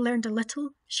time I had learned a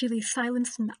little, she lay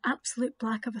silenced in the absolute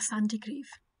black of a sandy grave.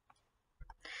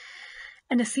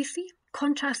 In Assisi,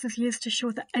 contrast is used to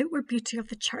show the outward beauty of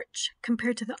the church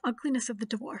compared to the ugliness of the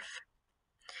dwarf.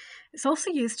 It's also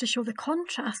used to show the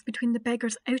contrast between the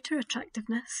beggar's outer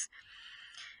attractiveness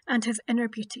and his inner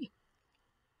beauty.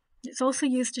 It's also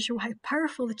used to show how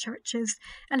powerful the church is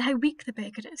and how weak the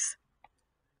beggar is.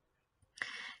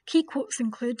 Key quotes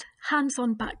include hands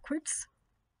on backwards,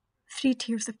 3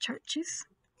 tiers of churches,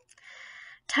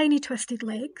 tiny twisted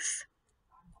legs,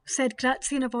 said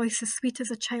grazie in a voice as sweet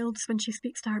as a child's when she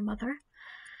speaks to her mother,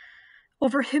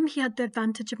 over whom he had the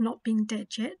advantage of not being dead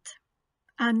yet,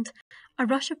 and a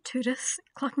rush of tourists,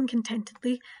 clucking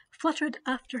contentedly, fluttered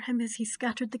after him as he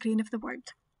scattered the grain of the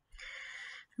word.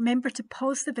 Remember to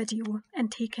pause the video and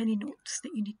take any notes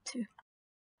that you need to.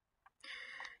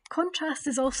 Contrast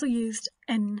is also used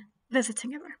in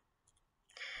Visiting Hour.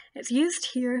 It's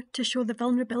used here to show the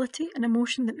vulnerability and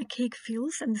emotion that MacCaig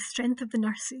feels and the strength of the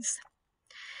nurses.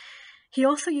 He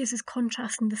also uses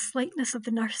contrast in the slightness of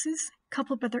the nurses,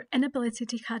 coupled with their inability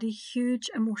to carry huge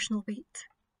emotional weight.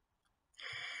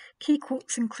 Key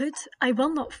quotes include, I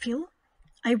will not feel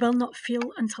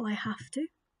until I have to.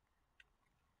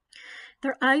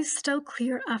 Their eyes still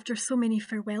clear after so many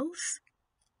farewells.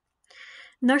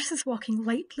 Nurses walking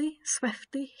lightly,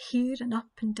 swiftly, here and up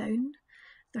and down,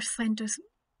 their slender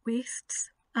waists,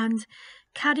 and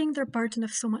carrying their burden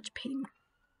of so much pain.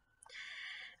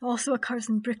 It also occurs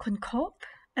in Brooklyn Cop,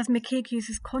 as MacCaig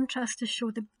uses contrast to show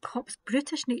the cop's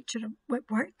brutish nature at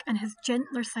work and his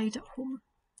gentler side at home.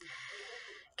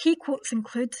 Key quotes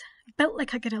include, built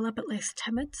like a gorilla but less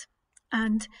timid,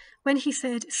 and when he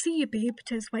said, see you babe,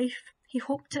 to his wife, he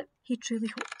hoped it, he truly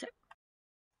hoped it.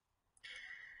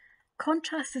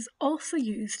 Contrast is also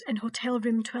used in Hotel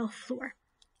Room 12th Floor,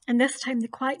 and this time the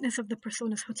quietness of the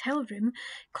persona's hotel room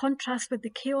contrasts with the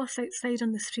chaos outside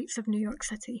on the streets of New York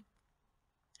City.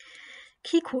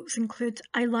 Key quotes include,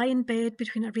 I lie in bed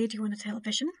between a radio and a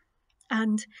television,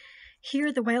 and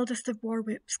hear the wildest of war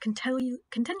whoops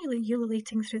continually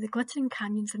ululating through the glittering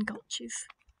canyons and gulches.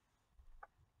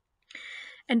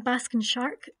 In Basking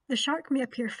Shark, the shark may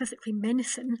appear physically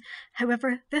menacing,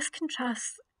 however, this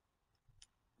contrasts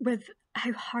with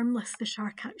how harmless the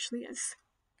shark actually is.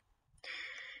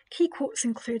 Key quotes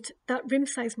include, that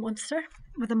room-sized monster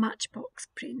with a matchbox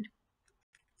brain.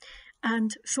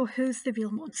 And so who's the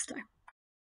real monster?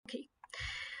 Okay,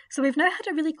 so we've now had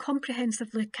a really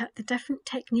comprehensive look at the different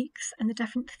techniques and the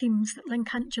different themes that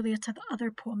link Aunt Julia to the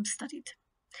other poems studied.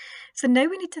 So now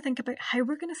we need to think about how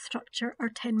we're going to structure our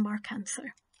 10-mark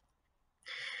answer.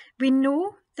 We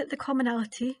know that the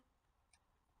commonality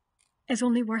is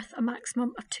only worth a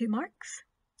maximum of 2 marks.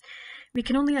 We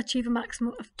can only achieve a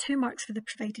maximum of 2 marks for the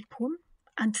provided poem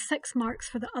and 6 marks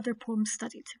for the other poems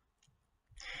studied.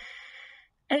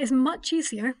 It is much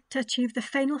easier to achieve the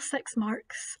final 6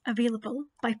 marks available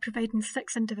by providing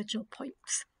 6 individual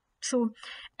points. So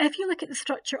if you look at the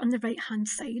structure on the right-hand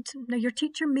side, now your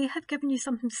teacher may have given you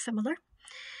something similar,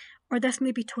 or this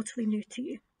may be totally new to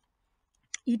you.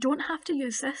 You don't have to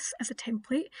use this as a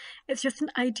template, it's just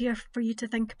an idea for you to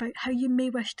think about how you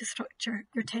may wish to structure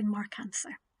your 10-mark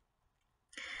answer.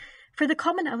 For the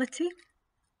commonality,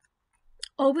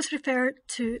 always refer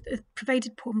to the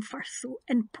provided poem first. So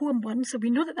in poem 1, so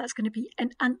we know that that's going to be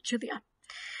in Aunt Julia.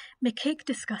 MacCaig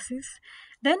discusses,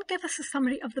 then give us a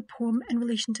summary of the poem in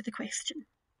relation to the question.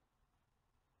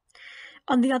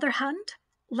 On the other hand,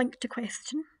 link to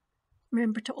question,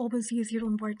 remember to always use your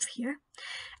own words here,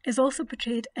 is also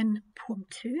portrayed in poem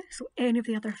 2, so any of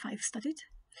the other 5 studied.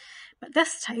 But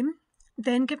this time,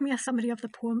 Then give me a summary of the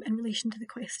poem in relation to the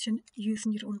question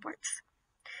using your own words.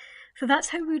 So that's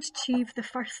how we would achieve the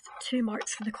first 2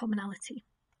 marks for the commonality.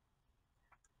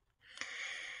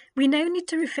 We now need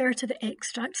to refer to the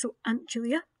extract, so Aunt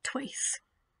Julia, twice.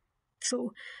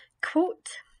 So, quote,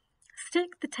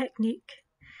 state the technique,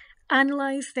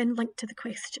 analyse, then link to the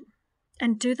question,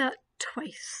 and do that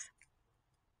twice.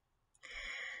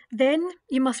 Then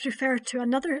you must refer to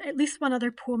at least one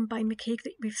other poem by MacCaig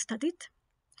that we've studied.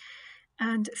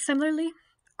 And similarly,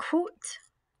 quote,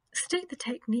 state the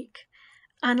technique,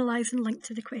 analyse and link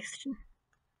to the question.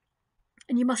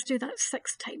 And you must do that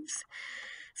 6 times.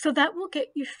 So that will get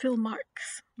you full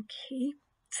marks. Okay,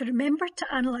 so remember to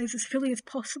analyse as fully as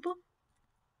possible,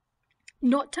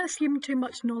 not to assume too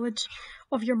much knowledge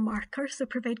of your marker, so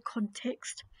provide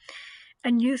context,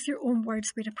 and use your own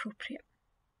words where appropriate.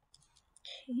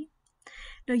 Okay.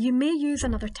 Now you may use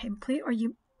another template, or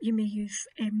you may use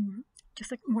just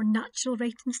like more natural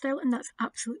writing style, and that's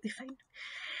absolutely fine.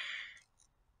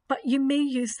 But you may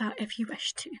use that if you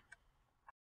wish to.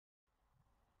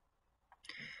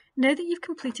 Now that you've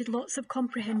completed lots of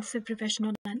comprehensive revision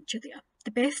on Aunt Julia,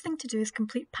 the best thing to do is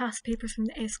complete past papers from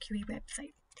the SQA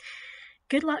website.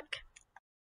 Good luck!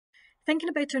 Thinking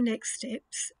about our next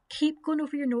steps, keep going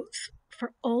over your notes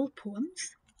for all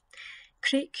poems.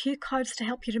 Create cue cards to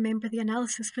help you remember the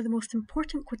analysis for the most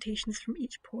important quotations from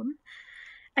each poem,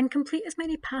 and complete as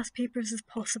many past papers as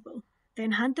possible.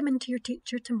 Then hand them in to your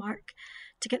teacher to mark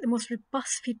to get the most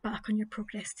robust feedback on your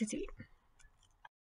progress to date.